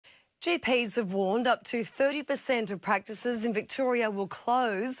GPs have warned up to 30% of practices in Victoria will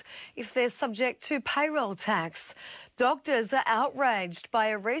close if they're subject to payroll tax. Doctors are outraged by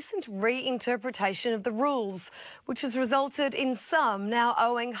a recent reinterpretation of the rules, which has resulted in some now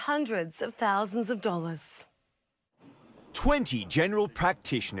owing hundreds of thousands of dollars. 20 general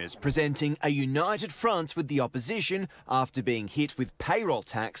practitioners presenting a united front with the opposition after being hit with payroll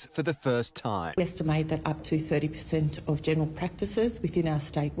tax for the first time. We estimate that up to 30% of general practices within our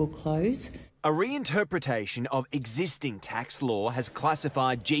state will close. A reinterpretation of existing tax law has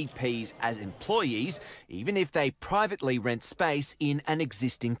classified GPs as employees, even if they privately rent space in an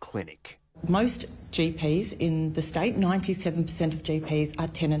existing clinic. Most GPs in the state, 97% of GPs, are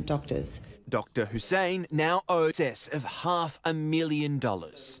tenant doctors. Dr Hussein now owes excess of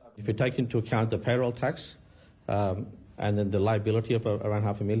 $500,000. If you take into account the payroll tax and then the liability of around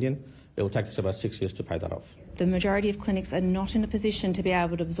 $500,000, it will take us about 6 years to pay that off. The majority of clinics are not in a position to be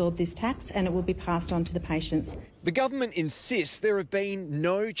able to absorb this tax, and it will be passed on to the patients. The government insists there have been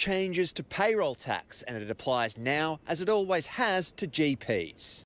no changes to payroll tax, and it applies now, as it always has, to GPs.